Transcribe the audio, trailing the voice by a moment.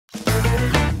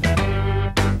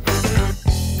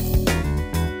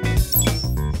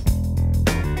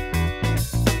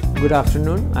Good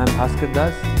afternoon, I am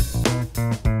Bhaskar.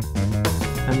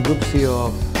 I am Group CEO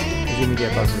of FICCI Media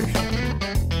Corporation.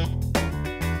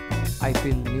 I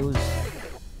feel news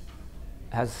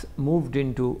has moved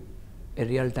into a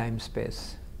real-time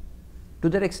space. To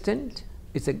that extent,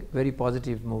 it's a very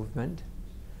positive movement.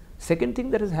 Second thing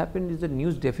that has happened is the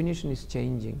news definition is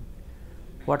changing.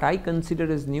 What I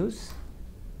consider as news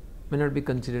may not be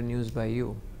considered news by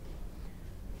you.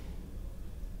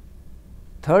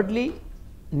 Thirdly,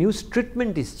 news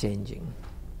treatment is changing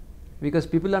because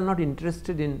people are not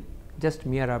interested in just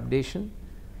mere updation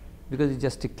because it's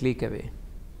just a click away.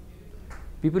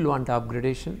 People want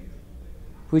upgradation,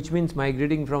 which means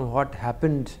migrating from what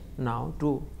happened now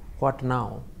to what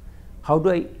now. How do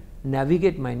I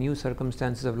navigate my new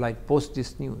circumstances of life post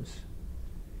this news?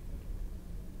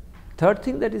 Third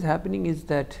thing that is happening is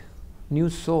that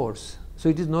news source. So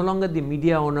it is no longer the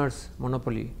media owner's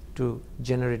monopoly to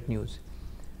generate news.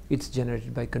 It's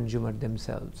generated by consumer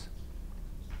themselves.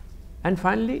 And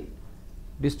finally,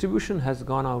 distribution has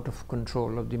gone out of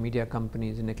control of the media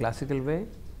companies in a classical way,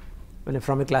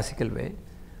 from a classical way,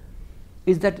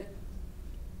 is that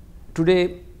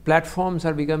today platforms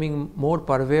are becoming more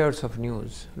purveyors of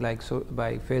news, like so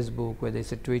by Facebook, whether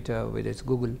it's a Twitter, whether it's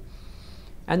Google,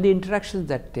 and the interactions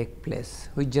that take place,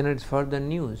 which generates further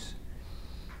news.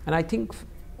 And I think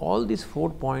all these 4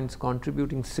 points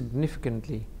contributing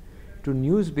significantly to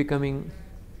news becoming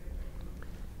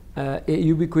a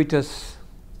ubiquitous,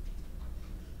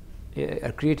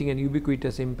 creating a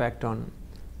ubiquitous impact on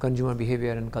consumer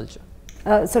behavior and culture.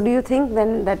 So do you think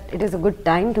then that it is a good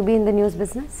time to be in the news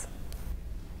business?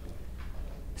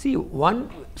 See, so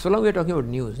long we are talking about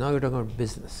news, now we are talking about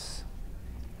business.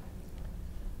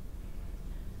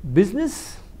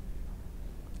 Business,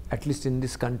 at least in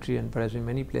this country and perhaps in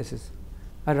many places,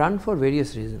 are run for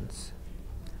various reasons.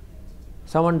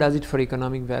 Someone does it for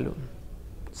economic value,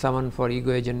 someone for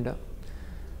ego agenda,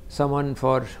 someone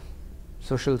for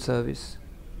social service,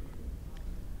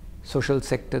 social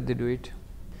sector they do it.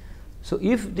 So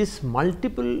if these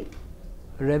multiple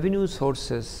revenue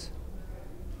sources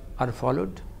are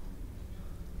followed,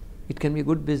 it can be a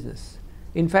good business.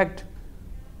 In fact,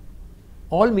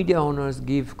 all media owners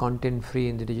give content free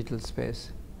in the digital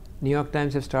space. New York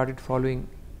Times have started following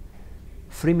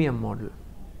freemium model.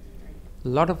 A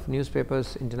lot of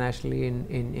newspapers internationally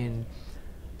in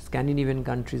Scandinavian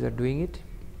countries are doing it.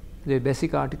 The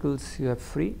basic articles you have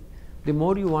free. The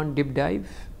more you want deep dive,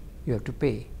 you have to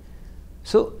pay.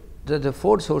 So the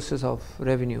 4 sources of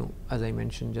revenue, as I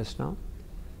mentioned just now,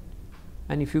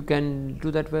 and if you can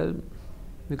do that well,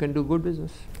 you can do good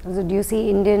business. So do you see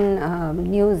Indian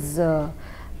news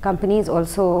companies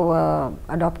also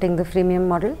adopting the freemium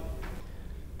model?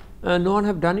 No one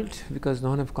have done it because no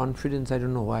one have confidence. I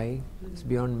don't know why. It's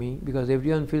beyond me, because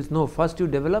everyone feels no, first you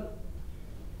develop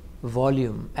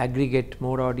volume, aggregate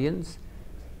more audience.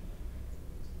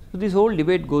 So this whole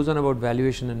debate goes on about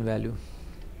valuation and value.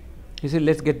 You say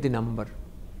let's get the number.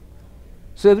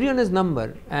 So everyone has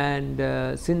number,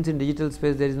 and since in digital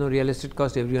space there is no real estate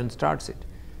cost, everyone starts it.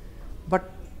 But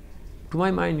to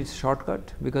my mind it's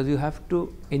shortcut, because you have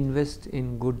to invest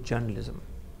in good journalism,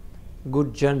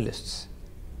 good journalists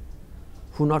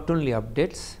who not only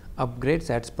updates, upgrades,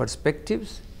 adds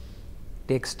perspectives,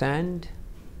 take stand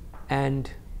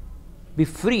and be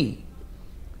free,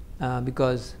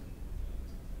 because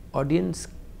audience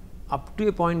up to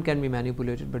a point can be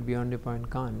manipulated, but beyond a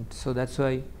point can't. So that's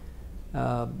why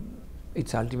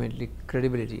it's ultimately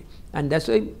credibility, and that's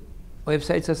why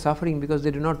websites are suffering, because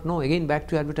they do not know. Again, back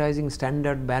to advertising,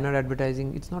 standard banner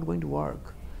advertising, it's not going to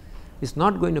work. It's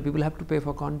not going to, people have to pay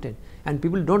for content, and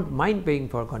people don't mind paying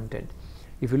for content.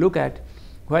 If you look at,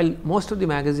 while most of the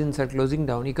magazines are closing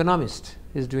down, Economist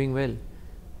is doing well.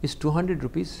 It's 200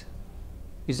 rupees.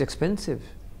 It's expensive,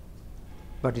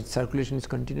 but its circulation is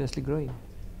continuously growing.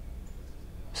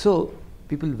 So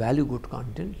people value good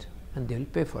content and they will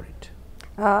pay for it.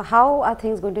 How are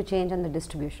things going to change on the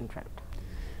distribution front?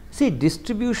 See,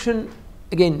 distribution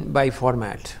again by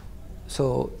format.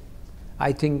 So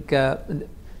I think whether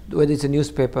it's a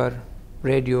newspaper,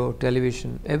 radio,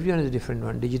 television, everyone is a different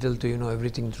one. Digital to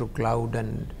everything through cloud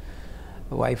and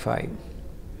Wi-Fi.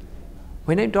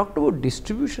 When I talked about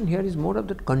distribution, here is more of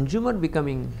the consumer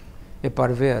becoming a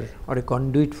purveyor or a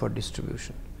conduit for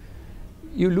distribution.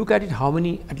 You look at it, how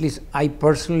many, at least I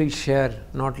personally share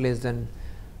not less than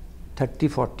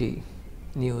 30-40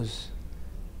 news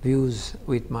views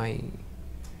with my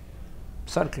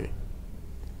circle.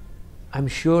 I'm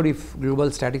sure if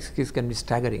global statistics can be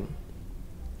staggering.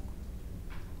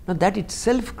 Now that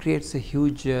itself creates a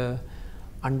huge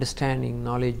understanding,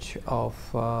 knowledge of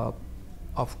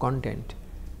content.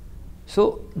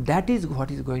 So that is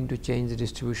what is going to change the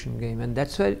distribution game, and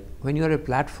that's why when you are a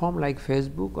platform like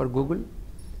Facebook or Google,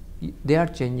 they are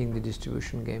changing the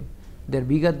distribution game. They are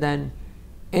bigger than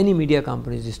any media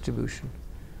company's distribution.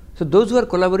 So those who are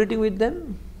collaborating with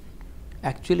them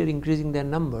actually are increasing their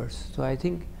numbers. So I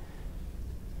think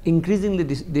increasing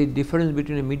the difference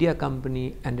between a media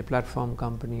company and a platform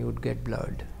company would get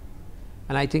blurred.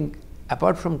 And I think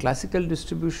apart from classical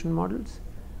distribution models,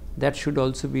 that should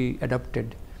also be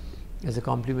adopted as a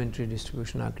complementary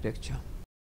distribution architecture.